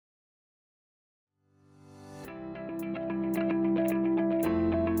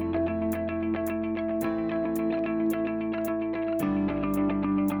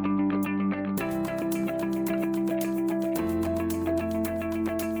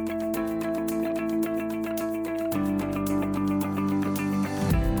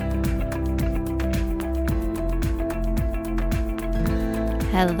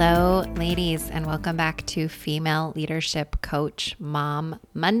Hello, ladies, and welcome back to Female Leadership Coach Mom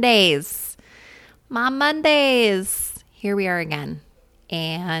Mondays. Mom Mondays! Here we are again.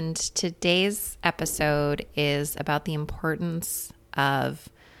 And today's episode is about the importance of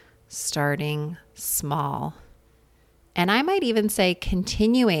starting small. And I might even say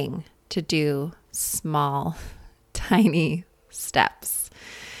continuing to do small, tiny steps.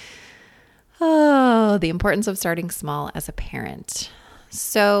 Oh, the importance of starting small as a parent.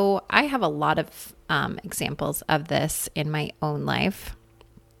 So I have a lot of examples of this in my own life.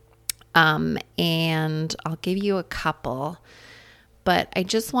 And I'll give you a couple. But I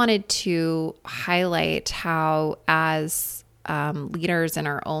just wanted to highlight how as leaders in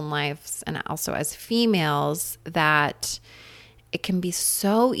our own lives and also as females that it can be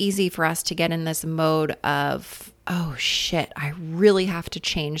so easy for us to get in this mode of, oh shit, I really have to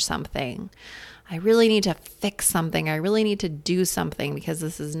change something. I really need to fix something. I really need to do something because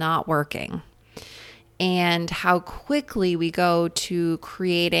this is not working. And how quickly we go to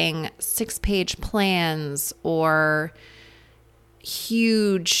creating 6-page plans or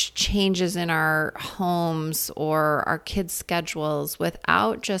huge changes in our homes or our kids' schedules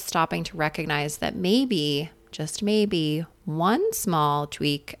without just stopping to recognize that maybe, just maybe, one small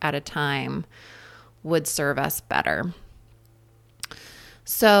tweak at a time would serve us better.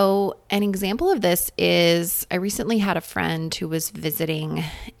 So an example of this is I recently had a friend who was visiting,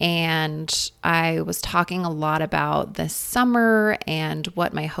 and I was talking a lot about this summer and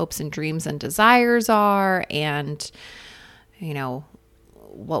what my hopes and dreams and desires are, and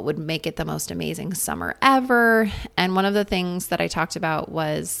what would make it the most amazing summer ever. And one of the things that I talked about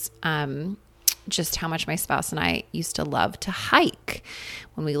was just how much my spouse and I used to love to hike.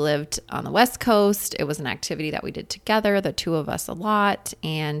 When we lived on the West Coast, it was an activity that we did together, the two of us, a lot,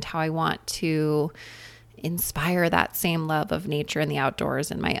 and how I want to inspire that same love of nature and the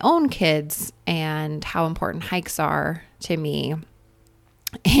outdoors in my own kids and how important hikes are to me.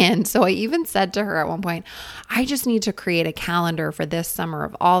 And so I even said to her at one point, I just need to create a calendar for this summer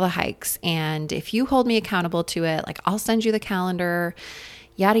of all the hikes. And if you hold me accountable to it, I'll send you the calendar,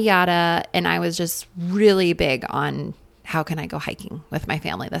 yada, yada. And I was just really big on how can I go hiking with my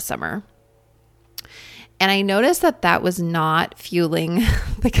family this summer. And I noticed that that was not fueling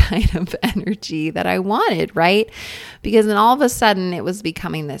the kind of energy that I wanted, right? Because then all of a sudden it was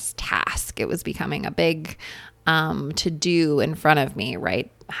becoming this task. It was becoming a big to do in front of me,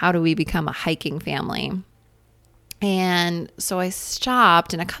 right? How do we become a hiking family? And so I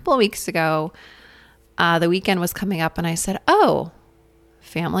stopped, and a couple of weeks ago, the weekend was coming up, and I said, oh,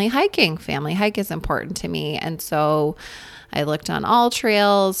 family hike is important to me. And so I looked on All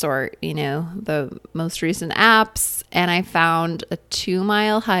Trails or, the most recent apps, and I found a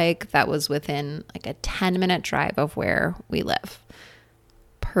 2-mile hike that was within a 10-minute drive of where we live.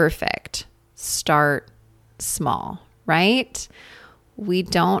 Perfect. Start small, right? We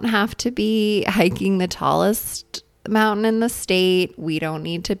don't have to be hiking the tallest mountain in the state. We don't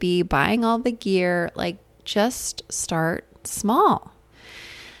need to be buying all the gear. Just start small.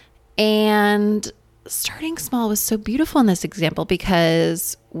 And starting small was so beautiful in this example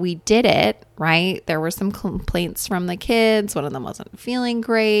because we did it, right? There were some complaints from the kids. One of them wasn't feeling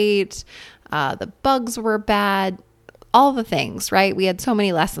great. The bugs were bad. All the things, right? We had so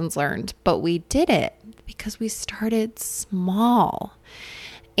many lessons learned, but we did it because we started small.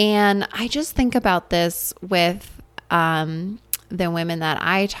 And I just think about this with the women that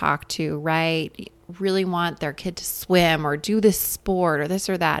I talk to, right? Really want their kid to swim or do this sport or this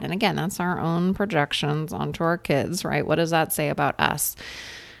or that. And again, that's our own projections onto our kids, right? What does that say about us?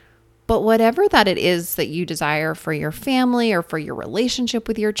 But whatever that it is that you desire for your family or for your relationship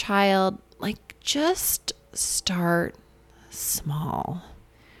with your child, just start small.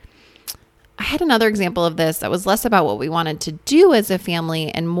 I had another example of this that was less about what we wanted to do as a family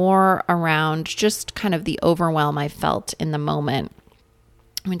and more around just kind of the overwhelm I felt in the moment,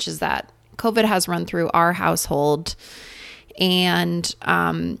 which is that COVID has run through our household, and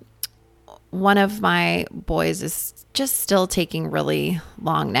one of my boys is just still taking really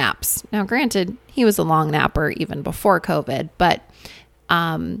long naps. Now, granted, he was a long napper even before COVID, but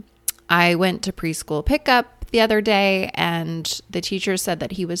I went to preschool pickup the other day, and the teacher said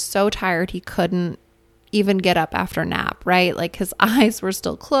that he was so tired he couldn't even get up after nap, right? His eyes were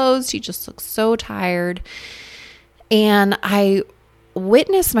still closed. He just looked so tired. And I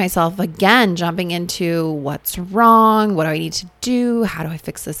witnessed myself again jumping into what's wrong, what do I need to do, how do I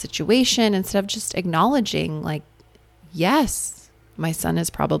fix the situation, instead of just acknowledging yes, my son is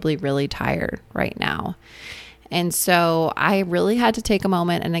probably really tired right now. And so I really had to take a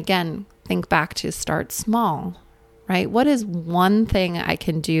moment and again, think back to start small, right? What is one thing I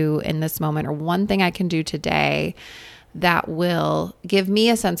can do in this moment, or one thing I can do today that will give me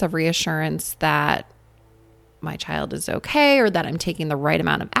a sense of reassurance that my child is okay, or that I'm taking the right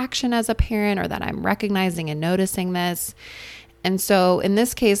amount of action as a parent, or that I'm recognizing and noticing this. And so in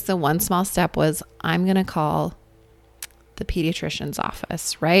this case, the one small step was, I'm going to call the pediatrician's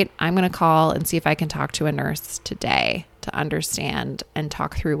office, right? I'm going to call and see if I can talk to a nurse today to understand and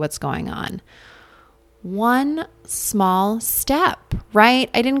talk through what's going on. One small step, right?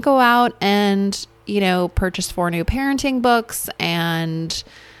 I didn't go out and, purchase 4 new parenting books and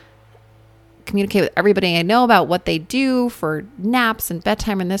communicate with everybody I know about what they do for naps and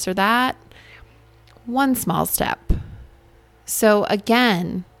bedtime and this or that. One small step. So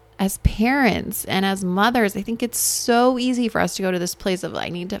again, as parents and as mothers, I think it's so easy for us to go to this place of, I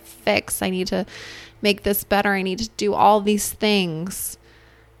need to fix, I need to make this better, I need to do all these things.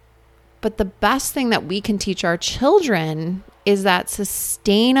 But the best thing that we can teach our children is that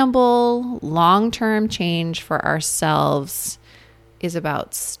sustainable, long-term change for ourselves is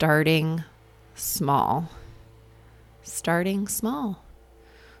about starting small. Starting small.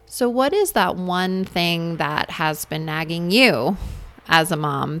 So what is that one thing that has been nagging you as a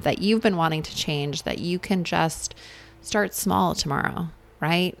mom that you've been wanting to change, that you can just start small tomorrow,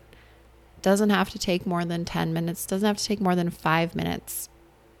 right? Doesn't have to take more than 10 minutes, doesn't have to take more than 5 minutes.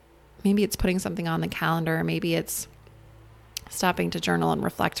 Maybe it's putting something on the calendar. Maybe it's stopping to journal and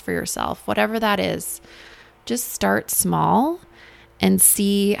reflect for yourself. Whatever that is, just start small and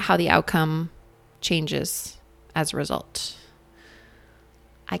see how the outcome changes as a result.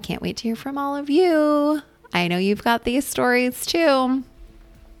 I can't wait to hear from all of you. I know you've got these stories too.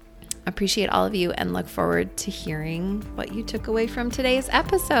 Appreciate all of you and look forward to hearing what you took away from today's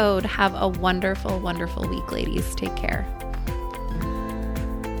episode. Have a wonderful, wonderful week, ladies. Take care.